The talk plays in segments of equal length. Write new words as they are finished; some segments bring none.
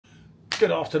Good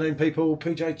afternoon, people.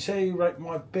 PJT, Rate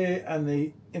My Beer, and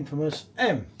the infamous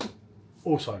M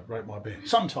also Rate My Beer.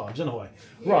 Sometimes, anyway.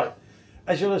 Yeah. Right,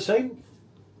 as you were seen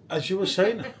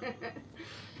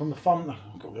from the thumb,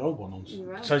 I've got the old one on.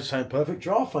 Right. So it's saying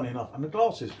Perfectdraft, funny enough, and the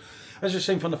glasses. As you've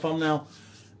seen from the thumbnail,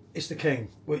 it's the King,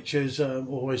 which is,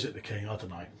 or is it the King? I don't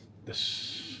know.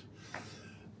 It's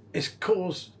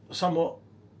caused somewhat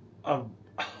an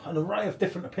array of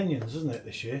different opinions, isn't it,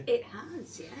 this year? It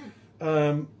has,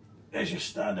 yeah. There's your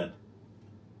standard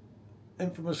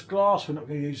infamous glass. We're not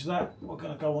going to use that. We're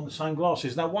going to go on the same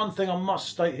glasses. Now, one thing I must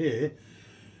state here,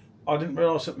 I didn't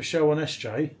realise that Michelle and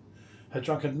SJ had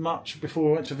drunk as much before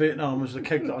we went to Vietnam as the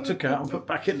keg that I took out and put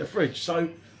back in the fridge. So,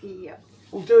 yeah.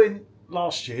 We're doing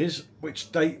last year's, which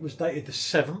was dated the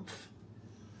 7th.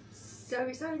 So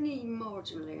it's only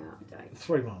marginally out of date.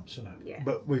 3 months, isn't it? Yeah.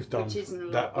 But we've done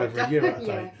that over a year out of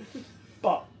date. Yeah.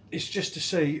 But it's just to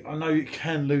see, I know you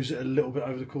can lose it a little bit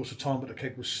over the course of time, but the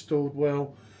keg was stored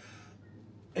well.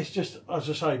 It's just, as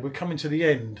I say, we're coming to the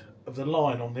end of the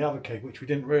line on the other keg, which we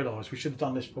didn't realise. We should have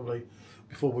done this probably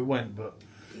before we went, but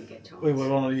we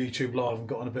were on a YouTube live and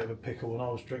got on a bit of a pickle, and I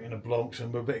was drinking a Blancs,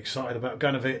 and we're a bit excited about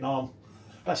going to Vietnam.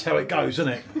 That's how it goes, isn't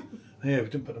it? Yeah, we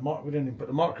didn't even put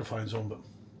the microphones on, but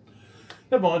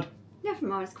never mind. Never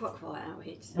mind, it's quite quiet out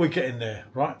here. So. We get in there,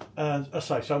 right? As I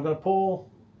say, so I'm going to pour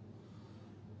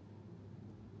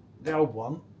the old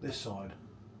one this side.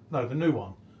 No, the new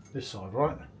one this side,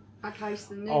 right? Okay,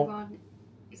 so the new one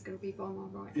is going to be by my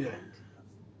right hand.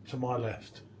 To my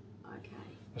left. Okay.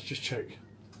 Let's just check.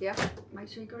 Yeah, make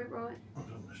sure you got it right. I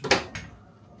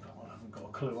haven't got a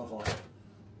clue, have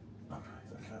I?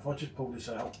 Okay, if I just pull this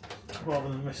out, rather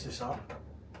than mess this up.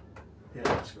 Yeah,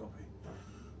 that's got to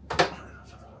be.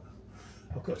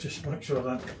 I've got to just make sure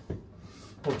I don't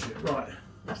bodge it. Right.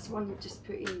 That's the one you just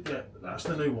put in. Yeah, that's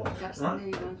the new one. That's right? the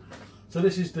new one. So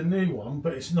this is the new one,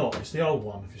 but it's not. It's the old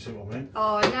one, if you see what I mean.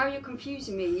 Oh, now you're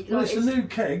confusing me. Well, it's the new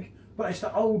keg, but it's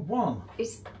the old one.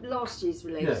 It's last year's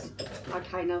release. Yeah.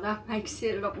 Okay, now that makes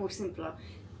it a lot more simpler.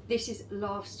 This is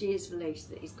last year's release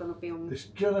that is going to be on. It's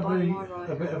going to be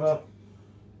a bit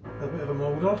of a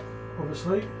moulder,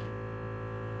 obviously.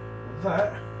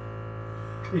 That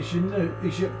is your new.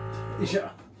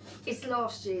 It's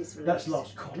last year's release. That's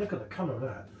last. God, look at the colour of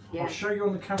that. Yeah. I'll show you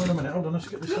on the camera in a minute. Hold on, let's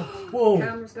get this on. Whoa!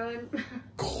 Camera's going.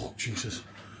 God, Jesus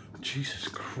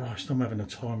Christ! I'm having a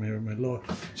time here in my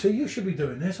life. See, you should be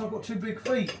doing this. I've got 2 big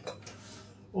feet.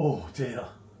 Oh dear.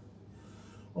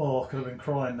 Oh, I could have been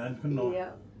crying then, couldn't I?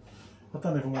 Yeah. I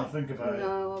don't even want to think about it.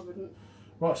 No, I wouldn't.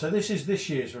 Right, so this is this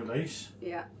year's release.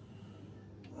 Yeah.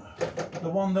 The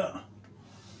one that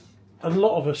a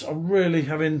lot of us are really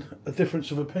having a difference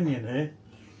of opinion here.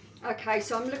 Okay,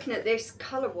 so I'm looking at this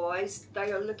colour-wise.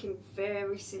 They are looking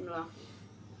very similar.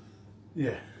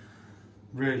 Yeah,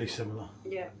 really similar.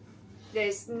 Yeah.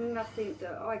 There's nothing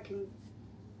that I can,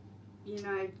 you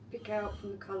know, pick out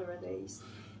from the colour of these.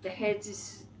 The head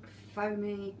is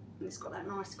foamy, and it's got that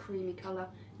nice creamy colour,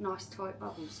 nice tight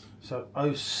bubbles. So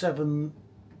 07,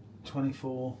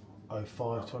 24,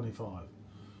 05, 25.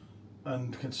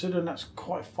 And considering that's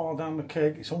quite far down the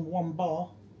keg, it's on 1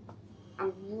 bar.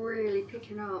 I'm really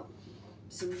picking up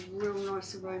some real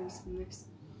nice aromas from this.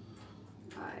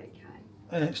 Okay.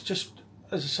 And it's just,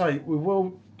 as I say, we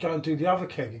will go and do the other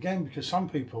keg again, because some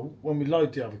people, when we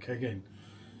load the other keg in,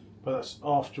 but that's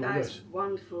after all this. That's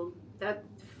wonderful. That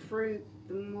fruit,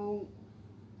 the malt.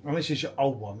 And this is your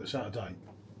old one that's out of date.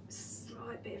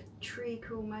 Slight bit of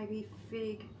treacle, maybe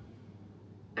fig.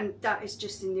 And that is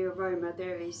just in the aroma.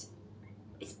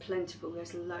 It's plentiful.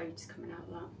 There's loads coming out of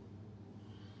that.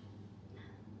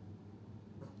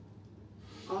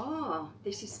 Ah,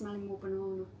 this is smelling more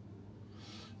banana.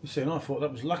 You see, and I thought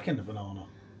that was lacking the banana,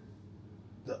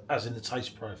 as in the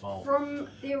taste profile. From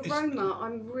the aroma,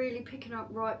 I'm really picking up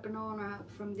ripe banana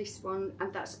from this one,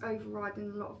 and that's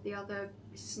overriding a lot of the other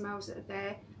smells that are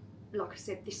there. Like I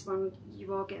said, this one,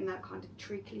 you are getting that kind of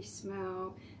treacly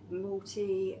smell,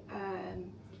 malty,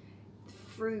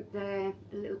 fruit there,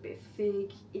 a little bit of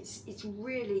fig. It's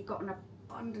really got an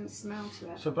abundant smell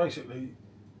to it. So basically,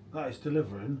 that is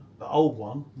delivering the old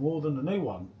one more than the new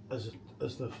one as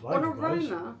the flavour goes.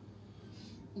 On aroma,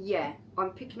 yeah,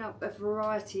 I'm picking up a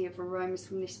variety of aromas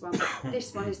from this one, but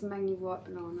this one is mainly ripe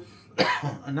banana.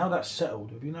 And now that's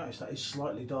settled, have you noticed that it's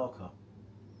slightly darker?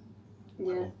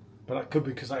 Yeah. But that could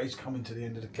be because that is coming to the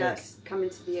end of the keg. That's coming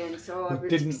to the end, so I we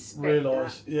didn't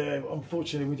realise. Yeah,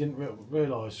 unfortunately, we didn't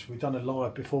realise. We'd done it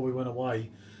live before we went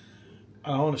away.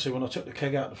 And honestly, when I took the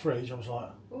keg out of the fridge, I was like,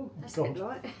 oh, that's a bit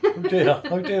light. Oh dear,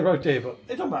 oh dear, oh dear. But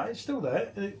it don't matter, it's still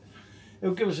there.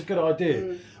 It'll give us a good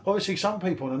idea. Obviously, some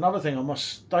people, and another thing I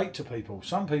must state to people,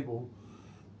 some people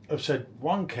have said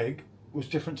one keg was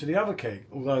different to the other keg,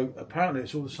 although apparently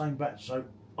it's all the same batch, so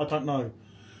I don't know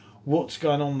what's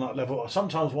going on that level. I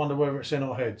sometimes wonder whether it's in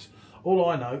our heads. All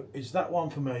I know is that one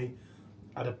for me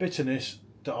had a bitterness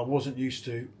that I wasn't used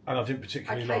to and I didn't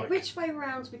particularly like. Which way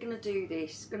round are we going to do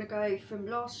this? Going to go from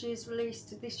last year's release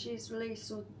to this year's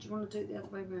release, or do you want to do it the other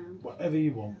way round? Whatever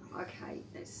you want. Okay,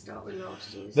 let's start with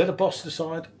last year's. Let the boss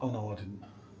decide. Oh no, I didn't.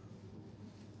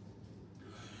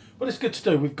 But it's good to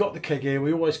do. We've got the keg here.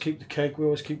 We always keep the keg. We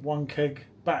always keep one keg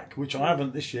back, which I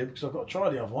haven't this year because I've got to try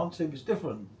the other one, see if it's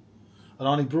different. And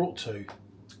I only brought 2.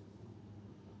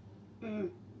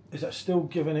 Is that still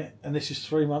giving it? And this is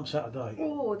 3 months out of date.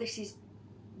 Oh, this is,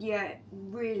 yeah,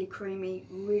 really creamy,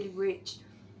 really rich,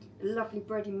 lovely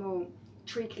bready malt,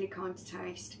 treacly kind of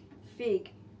taste,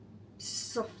 fig,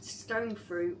 soft stone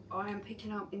fruit. I am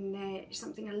picking up in there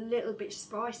something a little bit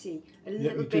spicy, a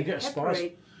little bit peppery.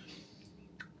 Spice.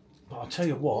 But I'll tell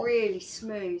you what. Really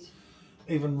smooth.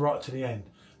 Even right to the end.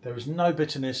 There is no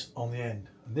bitterness on the end.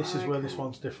 And this is where this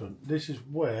one's different. This is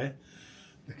where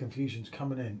the confusion's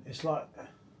coming in. It's like...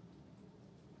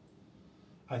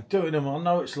 And doing them, I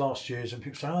know it's last year's, and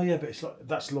people say, oh yeah, but it's like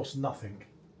that's lost nothing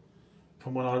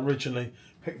from when I originally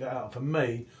picked it out. For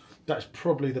me, that's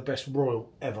probably the best Royal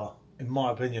ever, in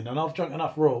my opinion. And I've drunk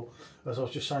enough Royal, as I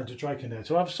was just saying to Drake in there,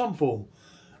 to have some form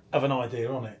of an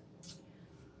idea on it.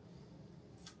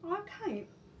 Okay.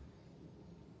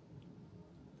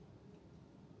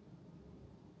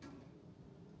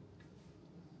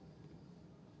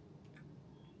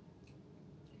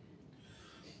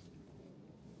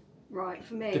 Right,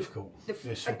 for me, difficult.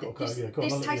 Yes, I've got to go. Yeah,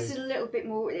 this tastes a little bit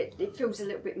more. It feels a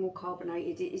little bit more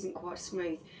carbonated. It isn't quite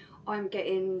smooth. I'm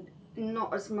getting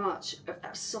not as much of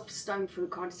that soft stone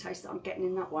fruit kind of taste that I'm getting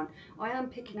in that one. I am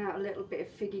picking out a little bit of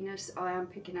figginess. I am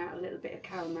picking out a little bit of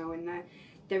caramel in there.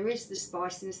 There is the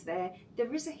spiciness there.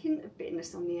 There is a hint of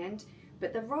bitterness on the end,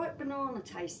 but the ripe banana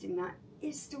taste in that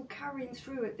is still carrying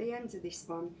through at the end of this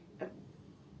one.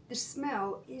 The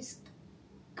smell is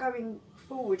going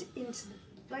forward into the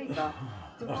flavour.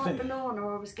 The ripe banana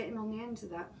I was getting on the end of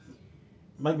that.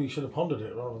 Maybe you should have pondered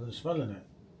it rather than smelling it.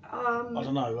 I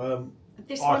don't know.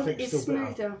 This one is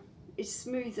smoother. It's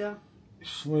smoother.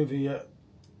 It's smoother, yeah.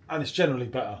 And it's generally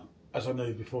better, as I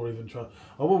knew before even trying.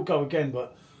 I will go again,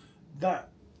 but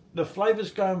the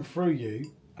flavour's going through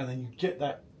you, and then you get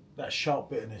that sharp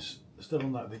bitterness still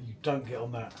on that you don't get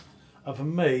on that. And for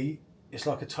me, it's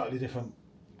like a totally different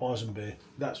Bison beer.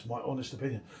 That's my honest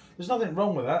opinion. There's nothing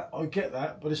wrong with that. I get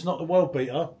that, but it's not the world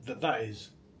beater that is.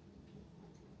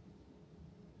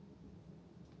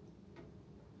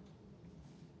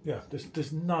 Yeah,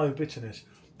 there's no bitterness.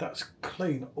 That's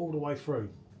clean all the way through.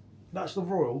 That's the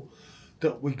Royal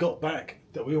that we got back,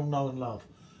 that we all know and love.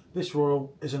 This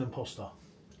Royal is an imposter.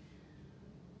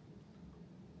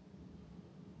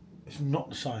 It's not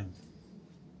the same.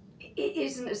 It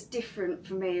isn't as different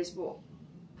for me as what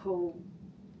Paul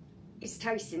is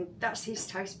tasting. That's his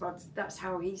taste buds. That's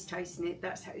how he's tasting it.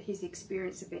 That's his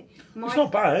experience of it. It's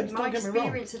not bad. My don't get me wrong.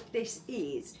 experience of this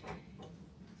is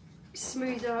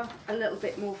smoother, a little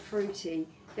bit more fruity.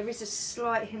 There is a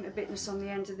slight hint of bitterness on the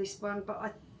end of this one, but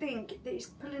I think that it's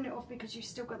pulling it off because you've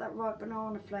still got that ripe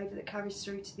banana flavour that carries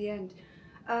through to the end.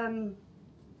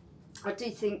 I do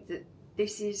think that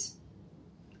this is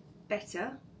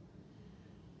better.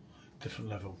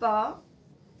 Different level. But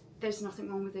there's nothing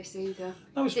wrong with this either.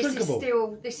 No, it's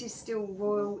drinkable. This is still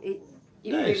Royal. It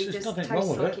yeah, really does nothing taste wrong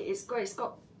with like it. It's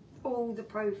got all the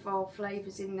profile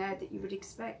flavours in there that you would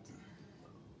expect.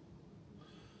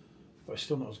 But it's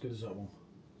still not as good as that one.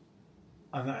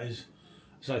 And that is,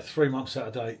 so 3 months out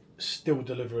of date, still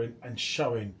delivering and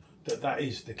showing that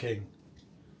is the king.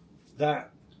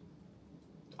 That,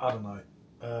 I don't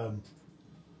know.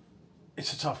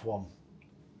 It's a tough one.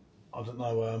 I don't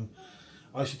know.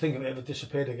 I used to think if it ever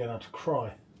disappeared again, I'd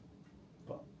cry.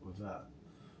 But with that,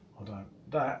 I don't.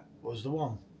 That was the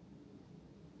one.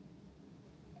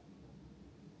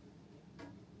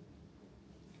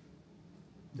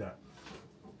 Yeah.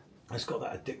 It's got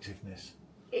that addictiveness.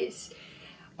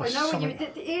 I know what you.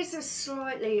 There is a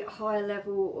slightly higher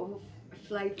level of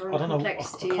flavour and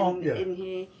complexity in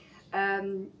here.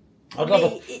 For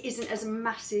me, it isn't as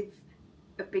massive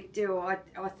a big deal. I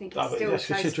think it still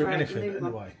tastes great. Anything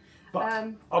anyway. But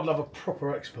I'd love a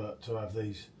proper expert to have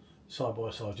these side by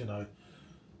side. You know,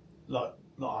 like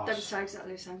not us. They would say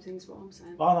exactly the same thing as what I'm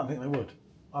saying. But I don't think they would.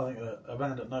 I think that a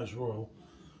man that knows Royal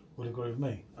would agree with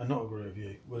me, and not agree with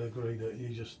you. Would agree that you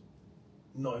just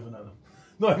not even at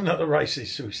the races,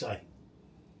 shall we say?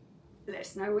 Let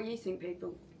us know what you think,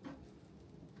 people.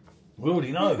 We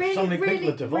already know. So many people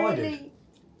are divided.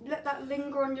 let that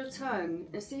linger on your tongue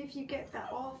and see if you get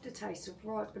that aftertaste of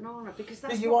ripe banana, because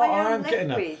that's you what are, I am getting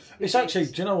left that. with. It's actually,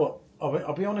 do you know what?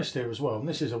 I'll be honest here as well, and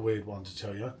this is a weird one to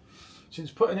tell you.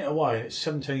 Since putting it away, and it's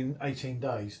 17, 18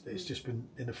 days that it's just been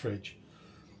in the fridge,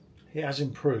 it has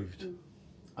improved.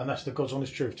 And that's the God's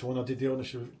honest truth to when I did the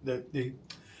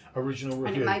original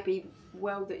review. And it may be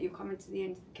well that you're coming to the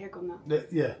end of the keg on that.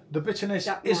 The bitterness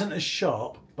isn't as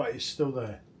sharp, but it's still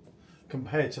there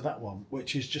compared to that one,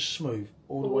 which is just smooth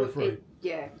all the way through.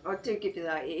 Yeah, I do give you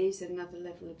that. It is another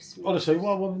level of smooth. Honestly,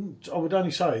 I would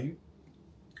only say,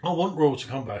 I want Raw to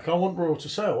come back. I want Raw to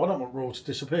sell. I don't want Raw to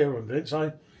disappear on it.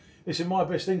 So it's in my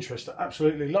best interest to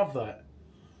absolutely love that.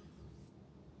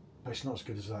 But it's not as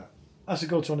good as that. That's the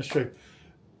God's honest truth.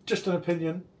 Just an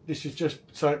opinion. This is just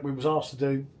something we was asked to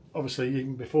do, obviously,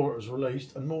 even before it was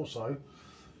released, and more so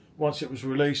once it was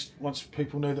released, once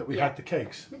people knew that we had the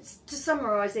kegs. To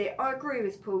summarise it, I agree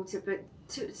with Porter, but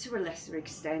to a lesser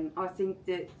extent, I think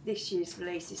that this year's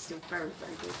release is still very,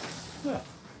 very good. Yeah,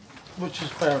 which is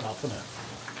fair enough, isn't it?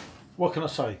 What can I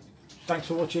say? Thanks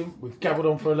for watching. We've gabbled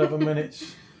on for 11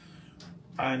 minutes,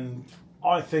 and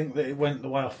I think that it went the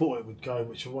way I thought it would go,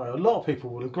 which is way a lot of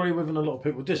people will agree with and a lot of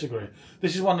people will disagree.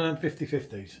 This is one of them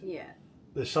 50-50s. Yeah.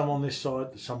 There's some on this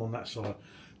side, there's some on that side.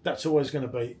 That's always going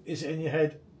to be. Is it in your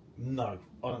head? No,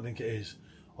 I don't think it is.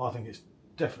 I think it's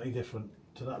definitely different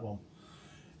to that one.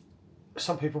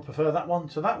 Some people prefer that one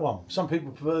to that one. Some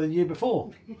people prefer the year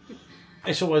before.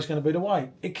 It's always going to be the way.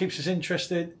 It keeps us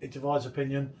interested. It divides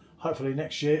opinion. Hopefully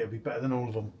next year it'll be better than all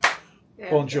of them.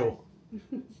 Yeah, Bonjour.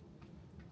 okay.